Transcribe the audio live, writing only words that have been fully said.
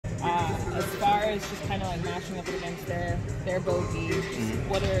as just kind of like matching up against their bogey,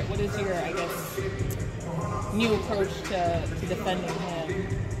 what is your, I guess, new approach to defending him,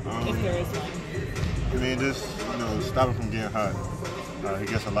 if there is one? I mean, just stop him from getting hot. He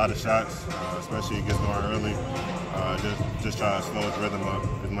gets a lot of shots, especially he gets going early. Just try to slow his rhythm up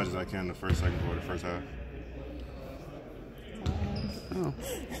as much as I can in the second quarter, first half. Oh.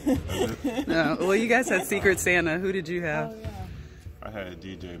 No. Well, you guys had Secret Santa. Who did you have? Oh, yeah. I had a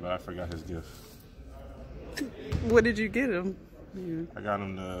DJ, but I forgot his gift. What did you get him? I got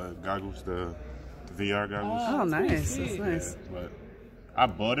him the goggles, the VR goggles. Oh, nice. That's nice. Yeah, but I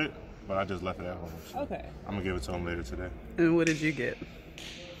bought it, but I just left it at home. So Okay. I'm going to give it to him later today. And what did you get?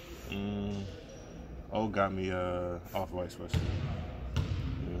 Got me off-white sweatshirt.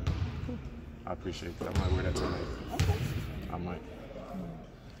 Yeah. I appreciate that. I might wear that tonight. Okay. I might.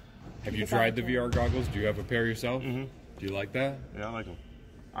 Have you tried the VR goggles? Do you have a pair yourself? Mm-hmm. Do you like that? Yeah, I like them.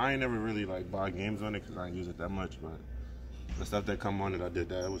 I ain't never really bought games on it because I ain't use it that much, but the stuff that come on it, I did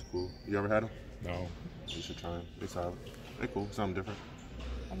that. It was cool. You ever had them? No. You should try them. They're solid. They're cool. Something different.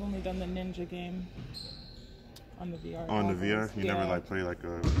 I've only done the Ninja game on the VR. On the goggles. VR? You never play an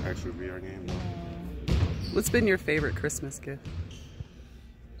actual VR game? No? What's been your favorite Christmas gift?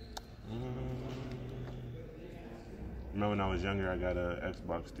 Remember when I was younger, I got a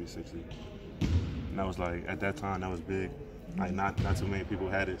Xbox 360. And that was at that time, that was big. Not too many people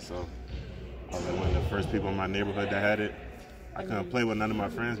had it, so I was one of the first people in my neighborhood that had it. I couldn't play with none of my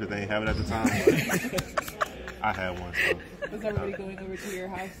friends because they didn't have it at the time, but I had one. So. Was everybody going over to your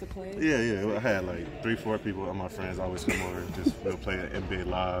house to play? Yeah. I had 3-4 people of my friends always come over and just play NBA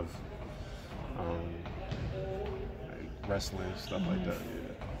Live, wrestling, stuff like that.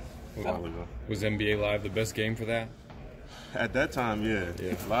 Yeah. Was NBA Live the best game for that? At that time, yeah.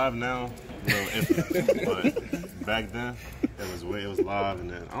 Live now, a little iffy. But back then, it was live, and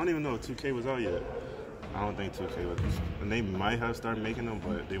then I don't even know if 2K was out yet. I don't think 2K was. And they might have started making them,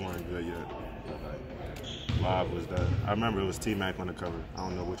 but they weren't good yet. Live was that. I remember it was T-Mac on the cover. I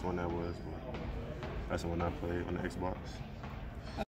don't know which one that was, but that's the one I played on the Xbox.